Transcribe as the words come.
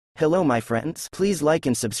Hello my friends, please like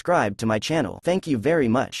and subscribe to my channel. Thank you very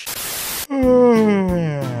much. Hey!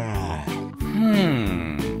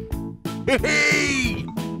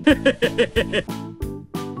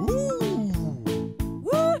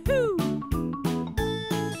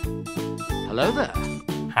 Hello there.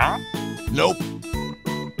 Huh? Nope.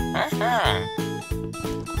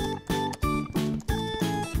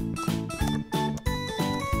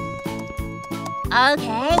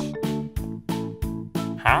 Okay.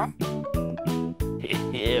 Huh?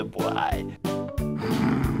 Yeah, boy.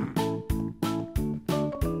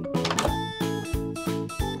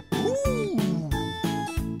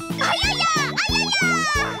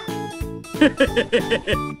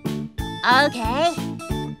 Okay.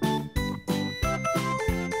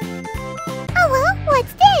 Oh well,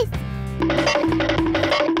 what's this?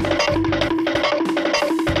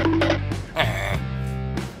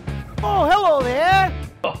 Oh, hello there!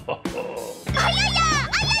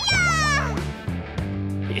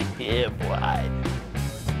 Yeah, boy.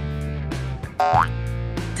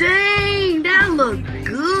 Dang, that looked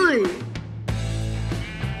good.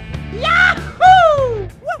 Yahoo!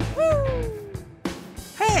 Woohoo!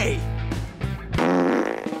 Hey!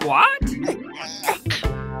 What?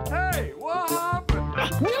 Hey, what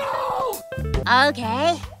happened? No!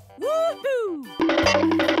 Okay. Woohoo!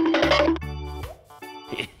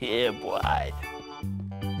 Yeah, boy.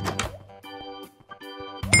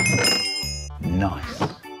 Nice.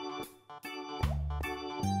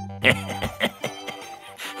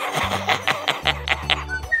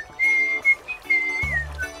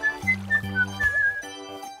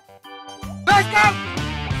 Let's go!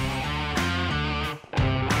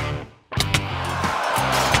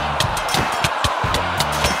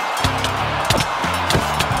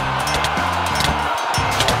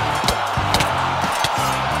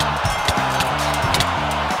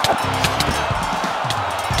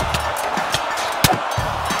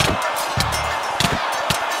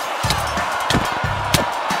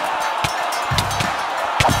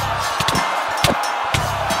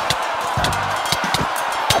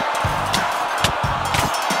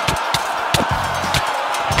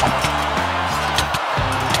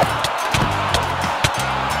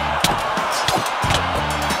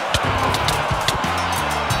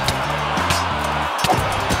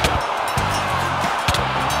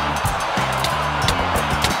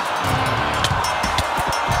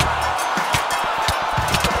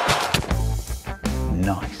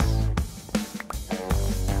 Nice.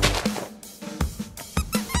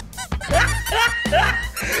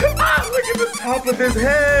 Ah, look at the top of his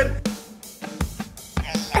head!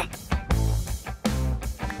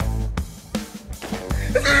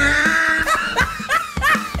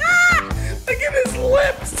 Look at his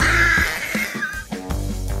lips!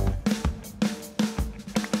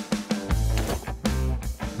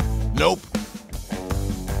 Nope.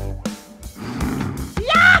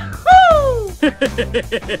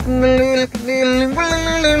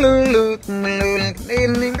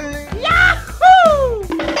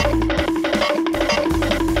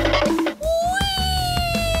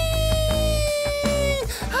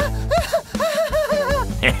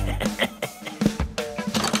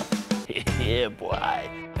 Yeah, boy.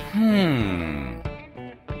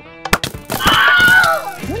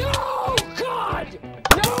 No! God!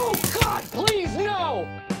 No! God, please, no!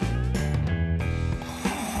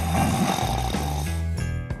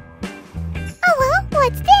 Oh well,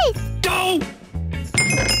 what's this? Go!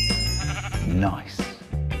 Nice.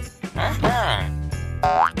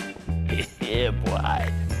 Yeah,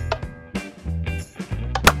 boy.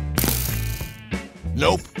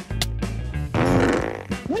 Nope.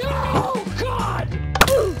 No! God!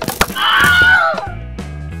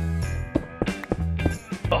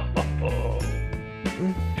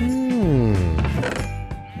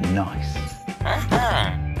 Nice.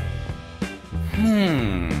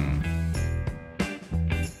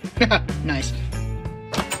 Nice.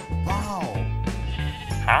 Wow.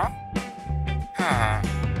 Huh? Huh.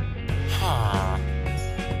 Huh.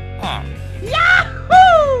 Huh.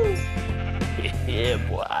 Yahoo! Yeah,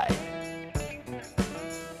 boy.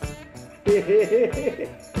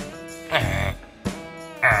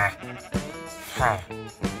 Huh.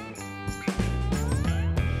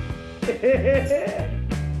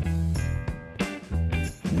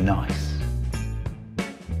 Nice.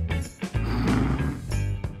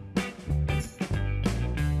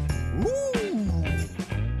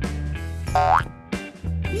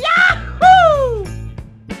 Yahoo!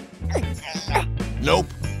 Nope.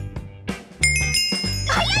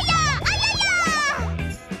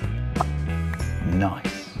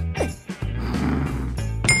 Nice.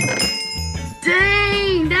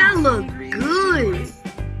 Dang, that looked good.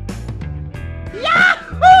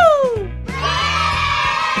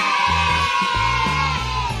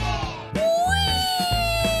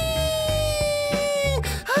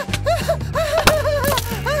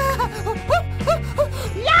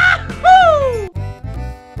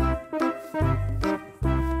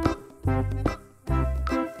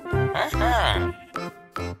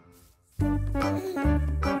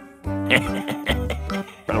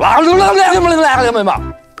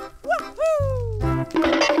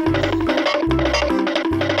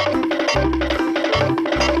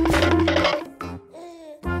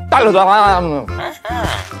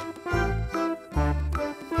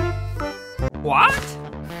 What?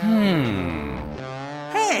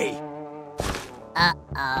 Hey!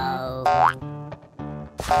 Uh-oh.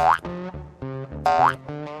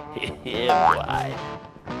 Yeah, boy.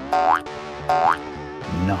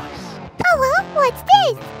 Nice. Oh well, what's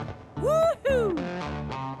this? Woohoo!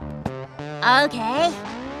 Okay.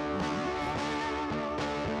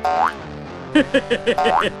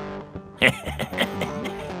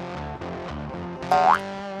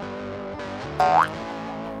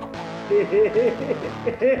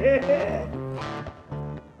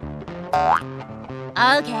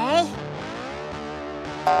 Okay.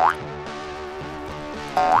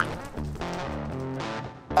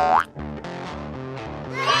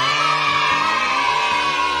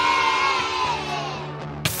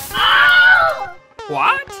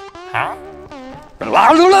 What? Huh?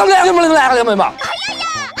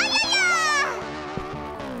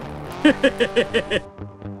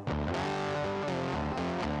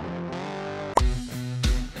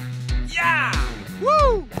 Yeah!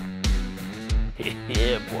 Woo!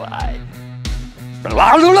 Yeah, boy.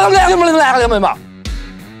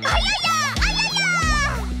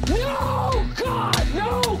 No, God!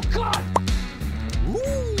 No, God!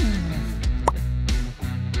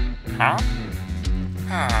 Huh?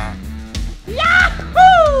 Huh?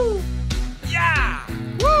 Yahoo! Yeah!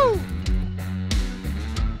 Woo!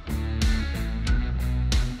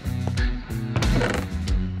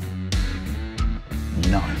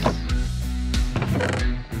 Nice.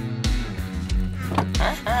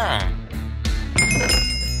 Uh-huh.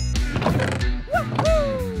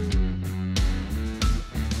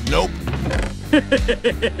 Nope.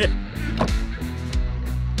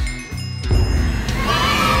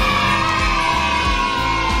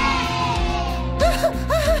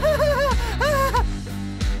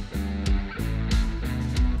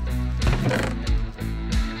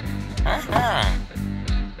 Uh-huh.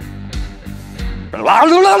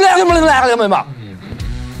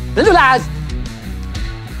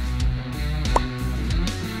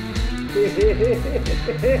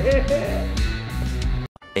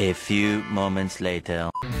 A few moments later.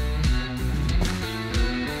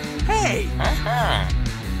 Hey! Uh-huh.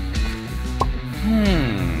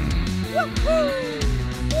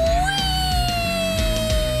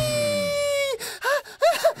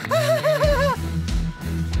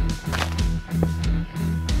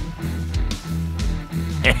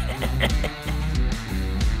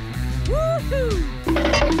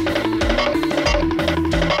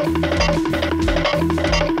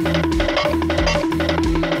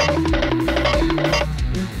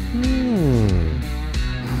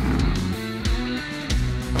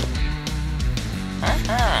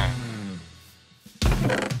 Uh-huh.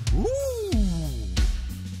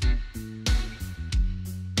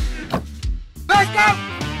 Back up!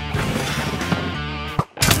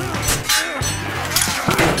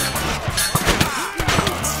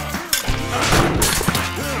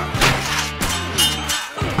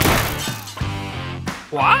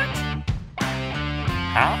 What?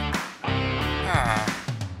 Huh? Huh.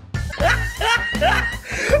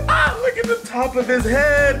 Ah, look at the top of his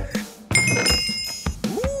head!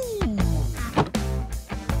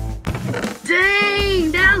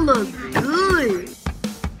 Dang, that looks good.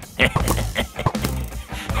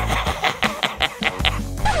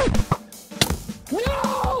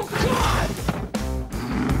 No, God!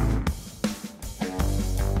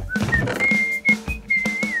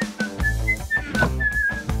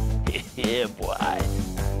 Yeah, boy.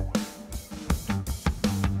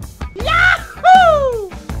 Yahoo!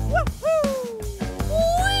 Woohoo!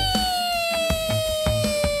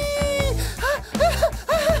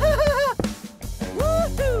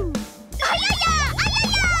 Woohoo!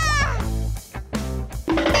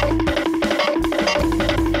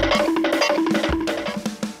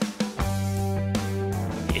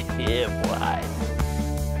 Yeah, boy.